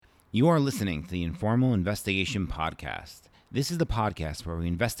You are listening to the Informal Investigation Podcast. This is the podcast where we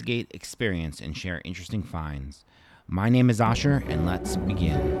investigate, experience, and share interesting finds. My name is Asher, and let's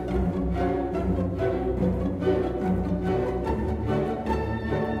begin.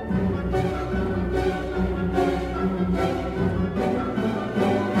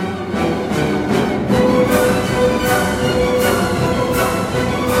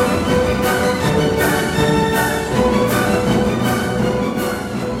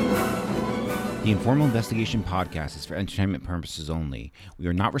 The Informal Investigation Podcast is for entertainment purposes only. We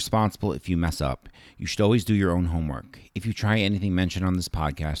are not responsible if you mess up. You should always do your own homework. If you try anything mentioned on this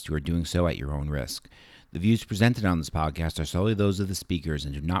podcast, you are doing so at your own risk. The views presented on this podcast are solely those of the speakers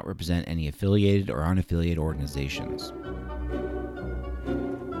and do not represent any affiliated or unaffiliated organizations.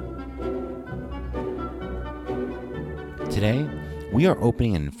 Today, we are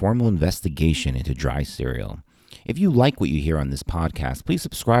opening an informal investigation into dry cereal. If you like what you hear on this podcast, please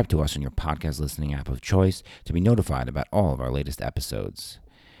subscribe to us on your podcast listening app of choice to be notified about all of our latest episodes.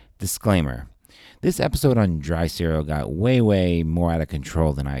 Disclaimer: this episode on dry cereal got way more out of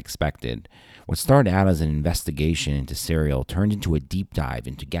control than I expected. What started out as an investigation into cereal turned into a deep dive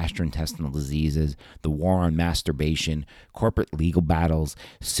into gastrointestinal diseases, the war on masturbation, corporate legal battles,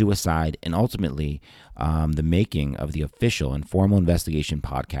 suicide, and ultimately the making of the official Informal Investigation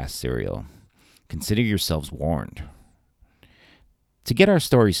Podcast Cereal. Consider yourselves warned. To get our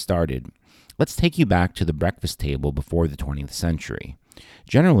story started, let's take you back to the breakfast table before the 20th century.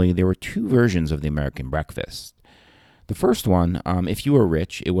 Generally, there were two versions of the American breakfast. The first one, if you were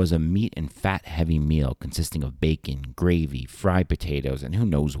rich, it was a meat and fat-heavy meal consisting of bacon, gravy, fried potatoes, and who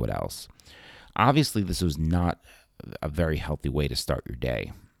knows what else. Obviously, this was not a very healthy way to start your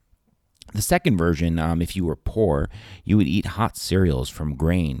day. The second version, if you were poor, you would eat hot cereals from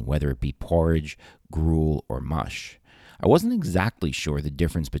grain, whether it be porridge, gruel, or mush. I wasn't exactly sure the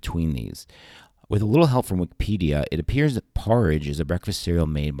difference between these. With a little help from Wikipedia, it appears that porridge is a breakfast cereal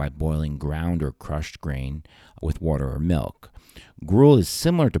made by boiling ground or crushed grain with water or milk. Gruel is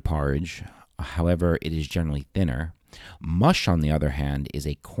similar to porridge, however, it is generally thinner. Mush, on the other hand, is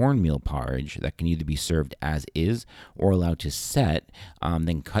a cornmeal porridge that can either be served as is or allowed to set,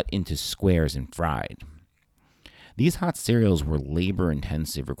 then cut into squares and fried. These hot cereals were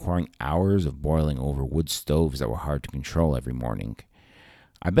labor-intensive, requiring hours of boiling over wood stoves that were hard to control every morning.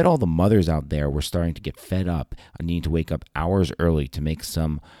 I bet all the mothers out there were starting to get fed up and needing to wake up hours early to make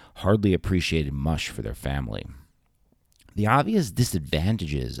some hardly appreciated mush for their family. The obvious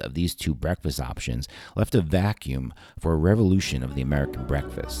disadvantages of these two breakfast options left a vacuum for a revolution of the American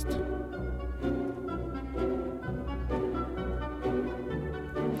breakfast.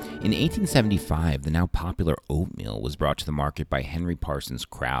 In 1875, the now popular oatmeal was brought to the market by Henry Parsons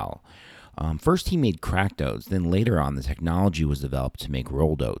Crowell. First he made cracked oats, then later on the technology was developed to make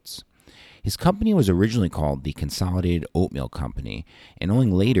rolled oats. His company was originally called the Consolidated Oatmeal Company, and only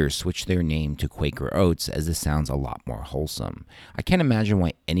later switched their name to Quaker Oats, as this sounds a lot more wholesome. I can't imagine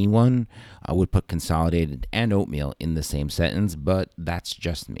why anyone would put consolidated and oatmeal in the same sentence, but that's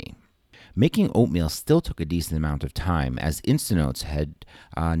just me. Making oatmeal still took a decent amount of time, as Instant Oats had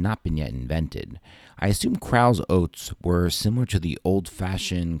not been yet invented. I assume Crowell's oats were similar to the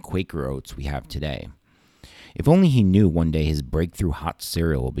old-fashioned Quaker oats we have today. If only he knew one day his breakthrough hot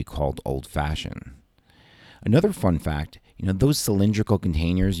cereal will be called old-fashioned. Another fun fact, those cylindrical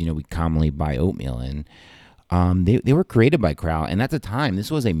containers, we commonly buy oatmeal in, they were created by Crowell, and at the time,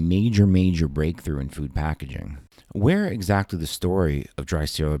 this was a major breakthrough in food packaging. Where exactly the story of dry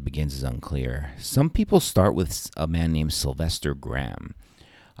cereal begins is unclear. Some people start with a man named Sylvester Graham.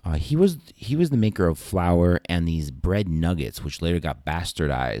 He was the maker of flour and these bread nuggets, which later got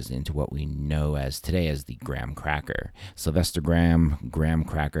bastardized into what we know as today as the graham cracker. Sylvester Graham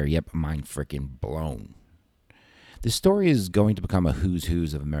cracker, yep, mind frickin' blown. This story is going to become a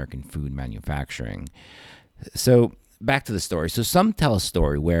who's of American food manufacturing. So, back to the story. So some tell a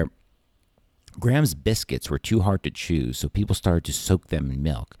story where Graham's biscuits were too hard to chew, so people started to soak them in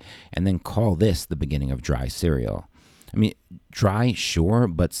milk, and then call this the beginning of dry cereal. I mean, dry, sure,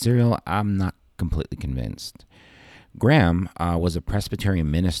 but cereal, I'm not completely convinced. Graham was a Presbyterian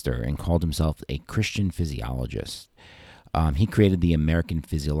minister and called himself a Christian physiologist. He created the American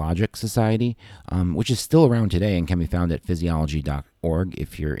Physiologic Society, which is still around today and can be found at physiology.org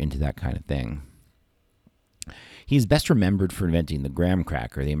if you're into that kind of thing. He is best remembered for inventing the graham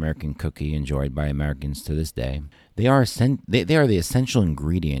cracker, the American cookie enjoyed by Americans to this day. They are the essential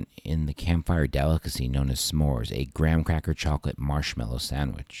ingredient in the campfire delicacy known as s'mores, a graham cracker chocolate marshmallow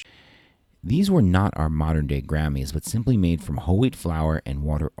sandwich. These were not our modern-day Grammies, but simply made from whole wheat flour and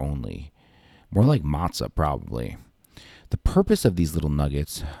water only. More like matzah, probably. The purpose of these little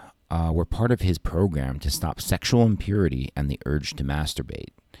nuggets were part of his program to stop sexual impurity and the urge to masturbate.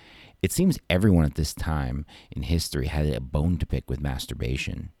 It seems everyone at this time in history had a bone to pick with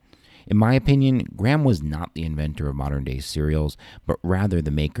masturbation. In my opinion, Graham was not the inventor of modern-day cereals, but rather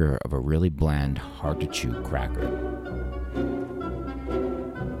the maker of a really bland, hard-to-chew cracker.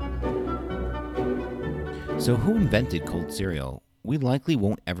 So who invented cold cereal? We likely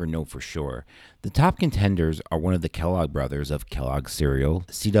won't ever know for sure. The top contenders are one of the Kellogg brothers of Kellogg's cereal,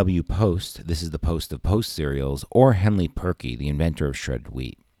 C.W. Post, this is the Post of Post cereals, or Henley Perky, the inventor of shredded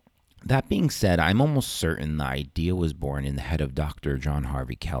wheat. That being said, I'm almost certain the idea was born in the head of Dr. John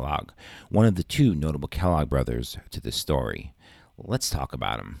Harvey Kellogg, one of the two notable Kellogg brothers to this story. Let's talk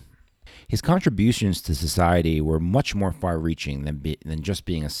about him. His contributions to society were much more far-reaching than just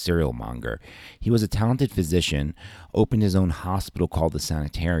being a cereal monger. He was a talented physician, opened his own hospital called the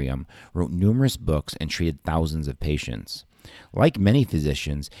Sanitarium, wrote numerous books, and treated thousands of patients. Like many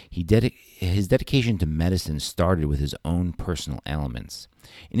physicians, his dedication to medicine started with his own personal ailments.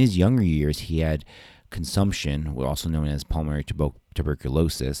 In his younger years, he had consumption, also known as pulmonary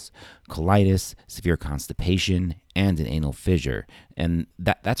tuberculosis, colitis, severe constipation, and an anal fissure. And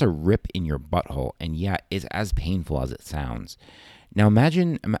that's a rip in your butthole, and yeah, it's as painful as it sounds. Now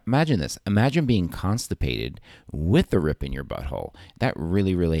imagine this. Imagine being constipated with a rip in your butthole. That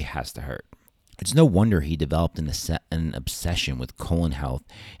really, really has to hurt. It's no wonder he developed an obsession with colon health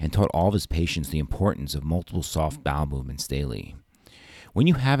and taught all of his patients the importance of multiple soft bowel movements daily. When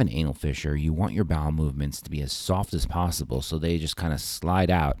you have an anal fissure, you want your bowel movements to be as soft as possible so they just kind of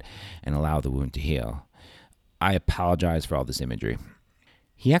slide out and allow the wound to heal. I apologize for all this imagery.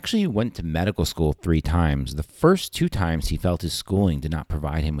 He actually went to medical school 3 times. The first 2 times he felt his schooling did not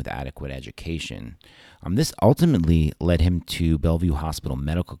provide him with adequate education. This ultimately led him to Bellevue Hospital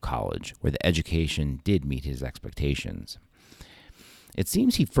Medical College, where the education did meet his expectations. It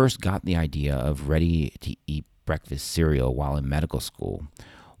seems he first got the idea of ready-to-eat breakfast cereal while in medical school.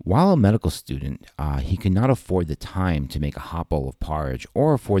 While a medical student, he could not afford the time to make a hot bowl of porridge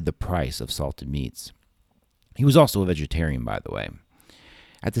or afford the price of salted meats. He was also a vegetarian, by the way.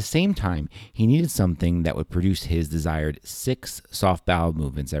 At the same time, he needed something that would produce his desired 6 soft bowel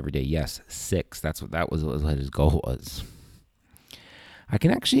movements every day. Yes, 6. That was what his goal was. I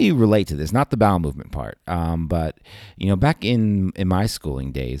can actually relate to this, not the bowel movement part, but back in my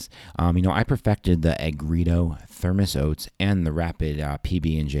schooling days, I perfected the Eggrito, Thermos Oats, and the Rapid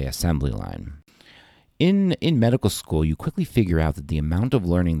PB&J assembly line. In medical school, you quickly figure out that the amount of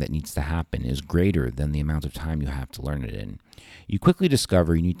learning that needs to happen is greater than the amount of time you have to learn it in. You quickly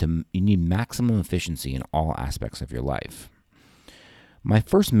discover you need maximum efficiency in all aspects of your life. My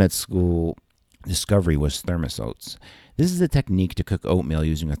first med school discovery was Thermos Oats. This is a technique to cook oatmeal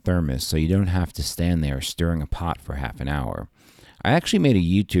using a thermos so you don't have to stand there stirring a pot for half an hour. I actually made a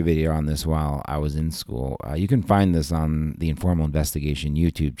YouTube video on this while I was in school. You can find this on the Informal Investigation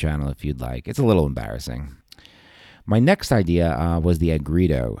YouTube channel if you'd like. It's a little embarrassing. My next idea was the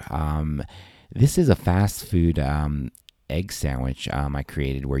Eggrito. This is a fast food egg sandwich I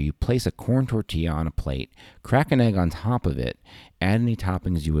created where you place a corn tortilla on a plate, crack an egg on top of it, add any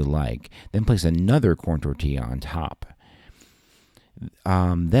toppings you would like, then place another corn tortilla on top.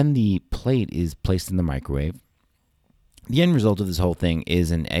 Then the plate is placed in the microwave. The end result of this whole thing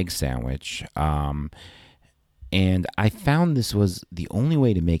is an egg sandwich, and I found this was the only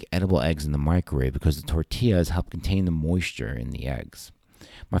way to make edible eggs in the microwave because the tortillas help contain the moisture in the eggs.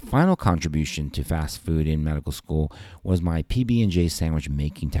 My final contribution to fast food in medical school was my PB&J sandwich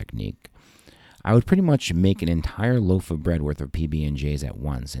making technique. I would pretty much make an entire loaf of bread worth of PB&Js at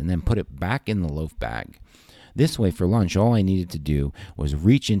once and then put it back in the loaf bag. This way, for lunch, all I needed to do was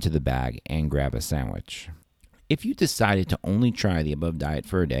reach into the bag and grab a sandwich. If you decided to only try the above diet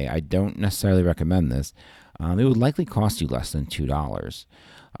for a day, I don't necessarily recommend this. It would likely cost you less than $2.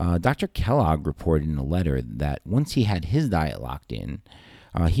 Dr. Kellogg reported in a letter that once he had his diet locked in,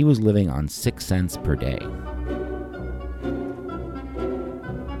 he was living on 6 cents per day.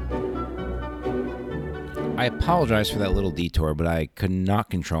 I apologize for that little detour, but I could not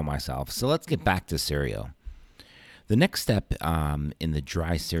control myself. So let's get back to cereal. The next step in the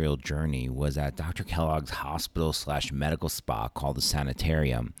dry cereal journey was at Dr. Kellogg's hospital/medical spa called the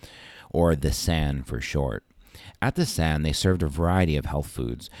Sanitarium, or the SAN for short. At the SAN, they served a variety of health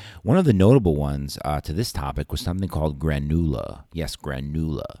foods. One of the notable ones to this topic was something called granula. Yes,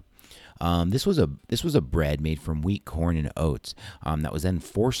 granula. This was a bread made from wheat, corn, and oats that was then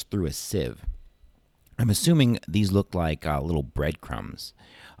forced through a sieve. I'm assuming these looked like little breadcrumbs.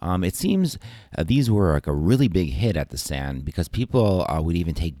 It seems these were like a really big hit at the SAN because people would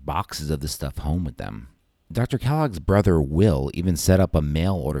even take boxes of this stuff home with them. Dr. Kellogg's brother Will even set up a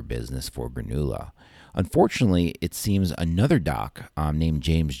mail order business for granola. Unfortunately, it seems another doc named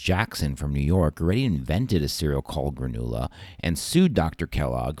James Jackson from New York already invented a cereal called granola and sued Dr.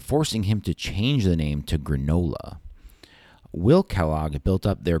 Kellogg, forcing him to change the name to granola. Will Kellogg built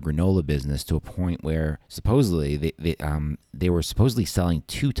up their granola business to a point where supposedly they were supposedly selling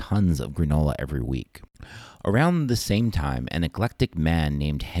 2 tons of granola every week. Around the same time, an eclectic man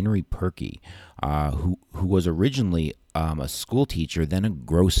named Henry Perky, who was originally a school teacher, then a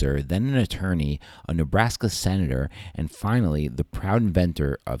grocer, then an attorney, a Nebraska senator, and finally the proud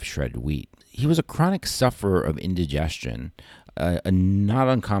inventor of shredded wheat. He was a chronic sufferer of indigestion, a not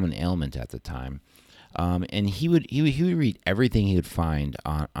uncommon ailment at the time. And he would read everything he could find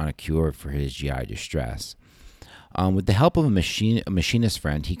on a cure for his GI distress. With the help of a machinist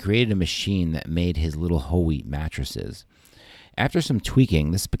friend, he created a machine that made his little whole wheat mattresses. After some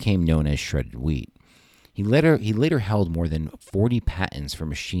tweaking, this became known as shredded wheat. He later held more than 40 patents for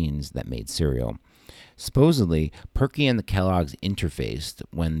machines that made cereal. Supposedly, Perky and the Kellogg's interfaced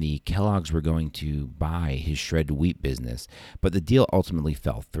when the Kellogg's were going to buy his shredded wheat business, but the deal ultimately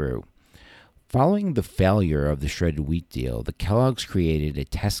fell through. Following the failure of the shredded wheat deal, the Kellogg's created a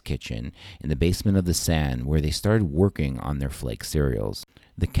test kitchen in the basement of the San where they started working on their flake cereals.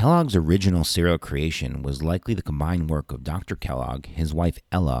 The Kellogg's original cereal creation was likely the combined work of Dr. Kellogg, his wife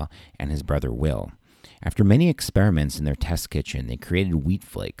Ella, and his brother Will. After many experiments in their test kitchen, they created wheat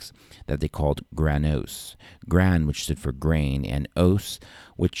flakes that they called granose. Gran, which stood for grain, and os,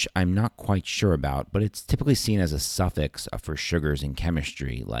 which I'm not quite sure about, but it's typically seen as a suffix for sugars in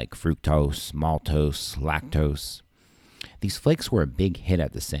chemistry, like fructose, maltose, lactose. These flakes were a big hit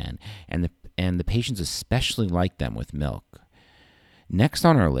at the San, and the patients especially liked them with milk. Next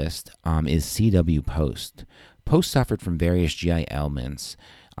on our list is C.W. Post. Post suffered from various GI ailments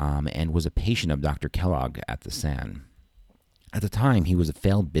and was a patient of Dr. Kellogg at the San. At the time, he was a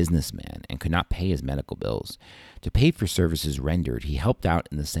failed businessman and could not pay his medical bills. To pay for services rendered, he helped out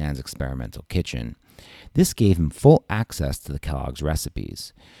in the San's experimental kitchen. This gave him full access to the Kellogg's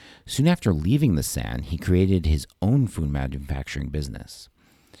recipes. Soon after leaving the San, he created his own food manufacturing business.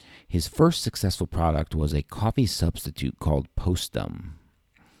 His first successful product was a coffee substitute called Postum.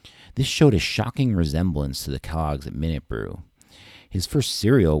 This showed a shocking resemblance to the Kellogg's Minute Brew. His first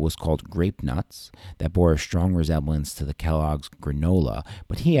cereal was called Grape Nuts, that bore a strong resemblance to the Kellogg's granola,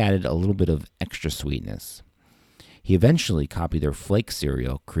 but he added a little bit of extra sweetness. He eventually copied their flake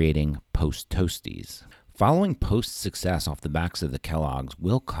cereal, creating Post Toasties. Following Post's success off the backs of the Kellogg's,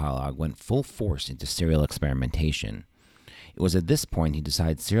 Will Kellogg went full force into cereal experimentation. It was at this point he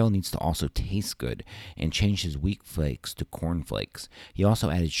decided cereal needs to also taste good and changed his wheat flakes to corn flakes. He also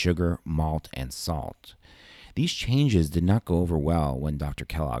added sugar, malt, and salt. These changes did not go over well when Dr.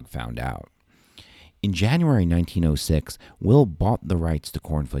 Kellogg found out. In January 1906, Will bought the rights to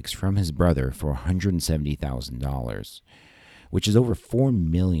cornflakes from his brother for $170,000, which is over $4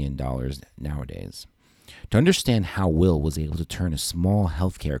 million nowadays. To understand how Will was able to turn a small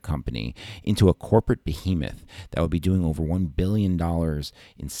healthcare company into a corporate behemoth that would be doing over $1 billion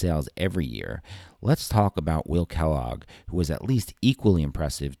in sales every year, let's talk about Will Kellogg, who was at least equally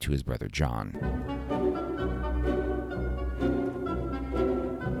impressive to his brother John.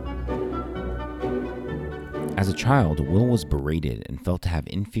 As a child, Will was berated and felt to have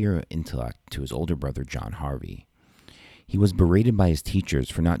inferior intellect to his older brother John Harvey. He was berated by his teachers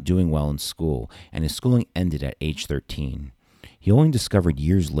for not doing well in school, and his schooling ended at age 13. He only discovered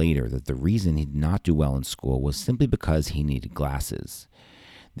years later that the reason he did not do well in school was simply because he needed glasses.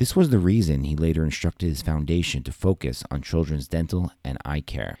 This was the reason he later instructed his foundation to focus on children's dental and eye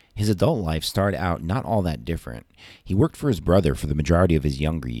care. His adult life started out not all that different. He worked for his brother for the majority of his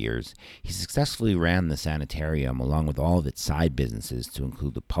younger years. He successfully ran the sanitarium along with all of its side businesses to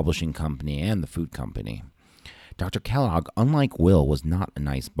include the publishing company and the food company. Dr. Kellogg, unlike Will, was not a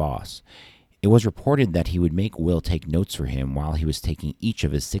nice boss. It was reported that he would make Will take notes for him while he was taking each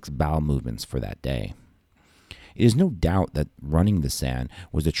of his 6 bowel movements for that day. It is no doubt that running the San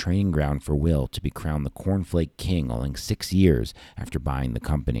was a training ground for Will to be crowned the Cornflake King only 6 years after buying the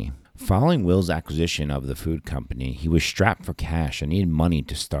company. Following Will's acquisition of the food company, he was strapped for cash and needed money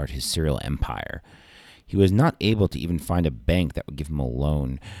to start his cereal empire. He was not able to even find a bank that would give him a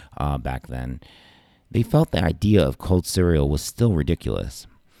loan back then. They felt the idea of cold cereal was still ridiculous.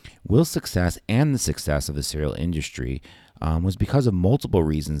 Will's success and the success of the cereal industry was because of multiple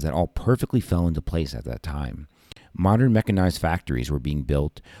reasons that all perfectly fell into place at that time. Modern mechanized factories were being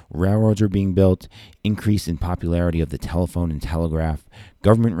built, railroads were being built, increase in popularity of the telephone and telegraph,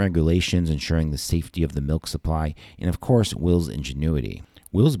 government regulations ensuring the safety of the milk supply, and of course, Will's ingenuity.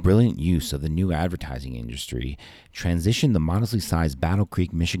 Will's brilliant use of the new advertising industry transitioned the modestly sized Battle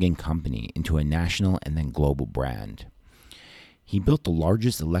Creek, Michigan company into a national and then global brand. He built the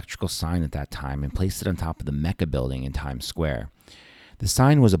largest electrical sign at that time and placed it on top of the Mecca building in Times Square. The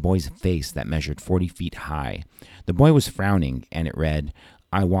sign was a boy's face that measured 40 feet high. The boy was frowning, and it read,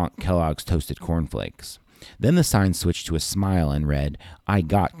 "I want Kellogg's Toasted Cornflakes." Then the sign switched to a smile and read, "I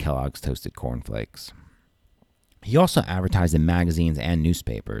got Kellogg's Toasted Cornflakes." He also advertised in magazines and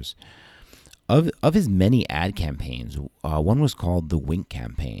newspapers. Of his many ad campaigns, one was called the Wink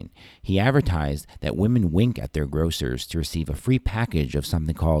Campaign. He advertised that women wink at their grocers to receive a free package of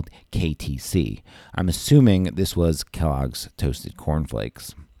something called KTC. I'm assuming this was Kellogg's Toasted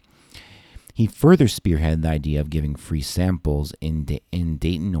Cornflakes. He further spearheaded the idea of giving free samples in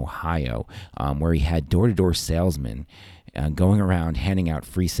Dayton, Ohio, where he had door-to-door salesmen going around handing out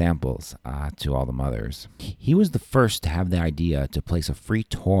free samples to all the mothers. He was the first to have the idea to place a free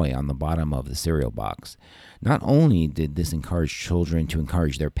toy on the bottom of the cereal box. Not only did this encourage children to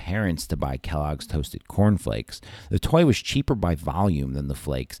encourage their parents to buy Kellogg's Toasted Cornflakes, the toy was cheaper by volume than the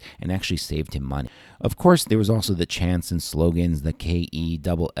flakes and actually saved him money. Of course, there was also the chants and slogans, the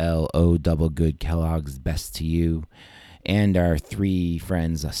KELLO double good Kellogg's best to you, and our three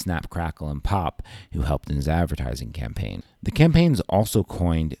friends, Snap, Crackle, and Pop, who helped in his advertising campaign. The campaigns also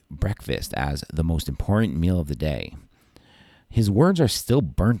coined breakfast as the most important meal of the day. His words are still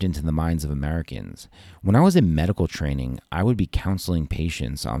burnt into the minds of Americans. When I was in medical training, I would be counseling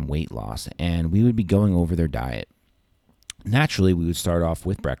patients on weight loss, and we would be going over their diet. Naturally, we would start off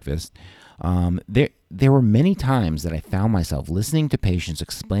with breakfast. There were many times that I found myself listening to patients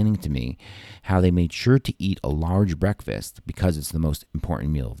explaining to me how they made sure to eat a large breakfast because it's the most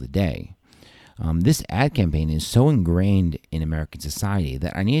important meal of the day. This ad campaign is so ingrained in American society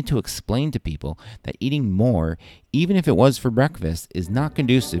that I needed to explain to people that eating more, even if it was for breakfast, is not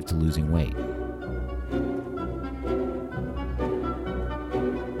conducive to losing weight.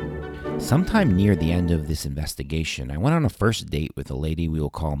 Sometime near the end of this investigation, I went on a first date with a lady we will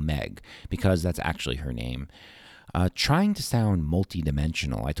call Meg, because that's actually her name. Trying to sound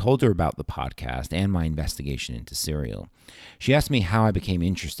multidimensional, I told her about the podcast and my investigation into cereal. She asked me how I became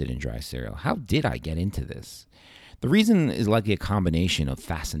interested in dry cereal. How did I get into this? The reason is likely a combination of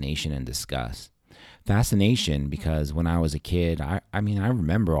fascination and disgust. Fascination because when I was a kid, I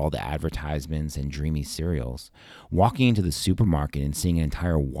remember all the advertisements and dreamy cereals. Walking into the supermarket and seeing an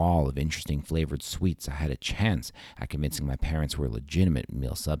entire wall of interesting flavored sweets, I had a chance at convincing my parents were a legitimate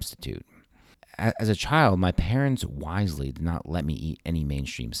meal substitute. As a child, my parents wisely did not let me eat any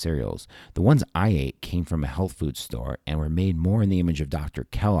mainstream cereals. The ones I ate came from a health food store and were made more in the image of Dr.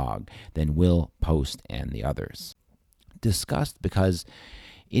 Kellogg than Will, Post, and the others. Disgust because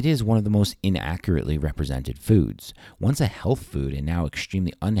it is one of the most inaccurately represented foods. Once a health food and now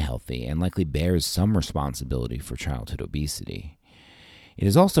extremely unhealthy and likely bears some responsibility for childhood obesity. It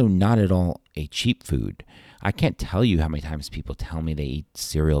is also not at all a cheap food. I can't tell you how many times people tell me they eat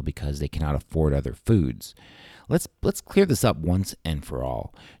cereal because they cannot afford other foods. Let's clear this up once and for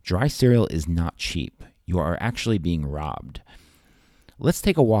all. Dry cereal is not cheap. You are actually being robbed. Let's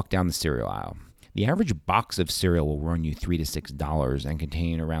take a walk down the cereal aisle. The average box of cereal will run you $3 to $6 and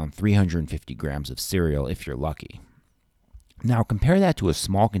contain around 350 grams of cereal if you're lucky. Now compare that to a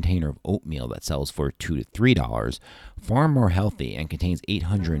small container of oatmeal that sells for $2 to $3, far more healthy and contains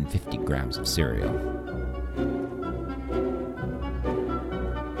 850 grams of cereal.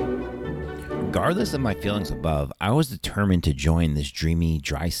 Regardless of my feelings above, I was determined to join this dreamy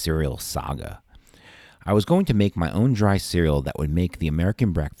dry cereal saga. I was going to make my own dry cereal that would make the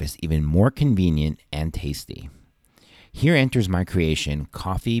American breakfast even more convenient and tasty. Here enters my creation,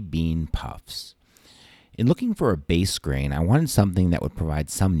 Coffee Bean Puffs. In looking for a base grain, I wanted something that would provide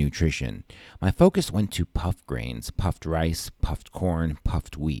some nutrition. My focus went to puff grains, puffed rice, puffed corn,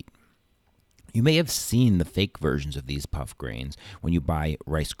 puffed wheat. You may have seen the fake versions of these puff grains when you buy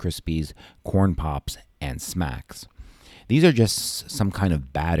Rice Krispies, Corn Pops, and Smacks. These are just some kind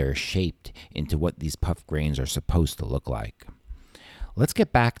of batter shaped into what these puff grains are supposed to look like. Let's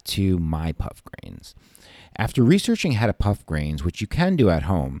get back to my puff grains. After researching how to puff grains, which you can do at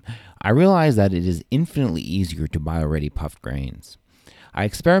home, I realized that it is infinitely easier to buy already puffed grains. I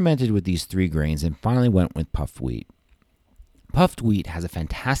experimented with these three grains and finally went with puffed wheat. Puffed wheat has a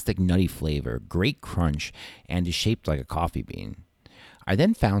fantastic nutty flavor, great crunch, and is shaped like a coffee bean. I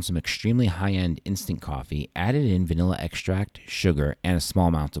then found some extremely high-end instant coffee, added in vanilla extract, sugar, and a small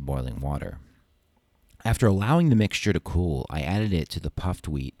amount of boiling water. After allowing the mixture to cool, I added it to the puffed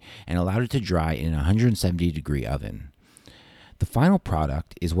wheat and allowed it to dry in a 170-degree oven. The final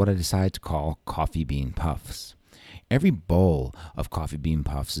product is what I decided to call Coffee Bean Puffs. Every bowl of coffee bean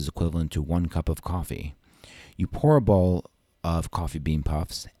puffs is equivalent to 1 cup of coffee. You pour a bowl of coffee bean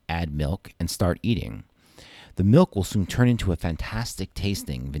puffs, add milk, and start eating. The milk will soon turn into a fantastic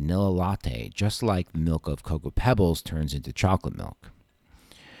tasting vanilla latte, just like the milk of Cocoa Pebbles turns into chocolate milk.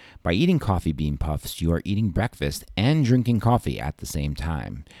 By eating coffee bean puffs, you are eating breakfast and drinking coffee at the same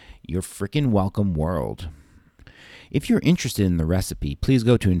time. You're frickin' welcome, world. If you're interested in the recipe, please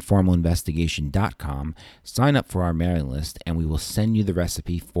go to informalinvestigation.com, sign up for our mailing list, and we will send you the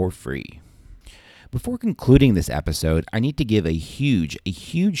recipe for free. Before concluding this episode, I need to give a huge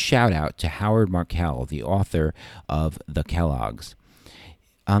shout out to Howard Markel, the author of The Kellogg's.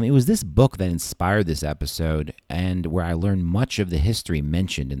 It was this book that inspired this episode and where I learned much of the history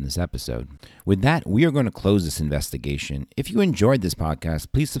mentioned in this episode. With that, we are going to close this investigation. If you enjoyed this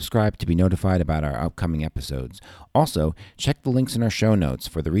podcast, please subscribe to be notified about our upcoming episodes. Also, check the links in our show notes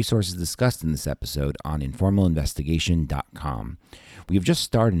for the resources discussed in this episode on informalinvestigation.com. We have just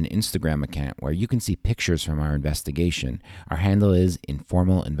started an Instagram account where you can see pictures from our investigation. Our handle is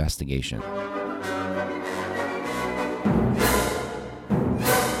Informal Investigation.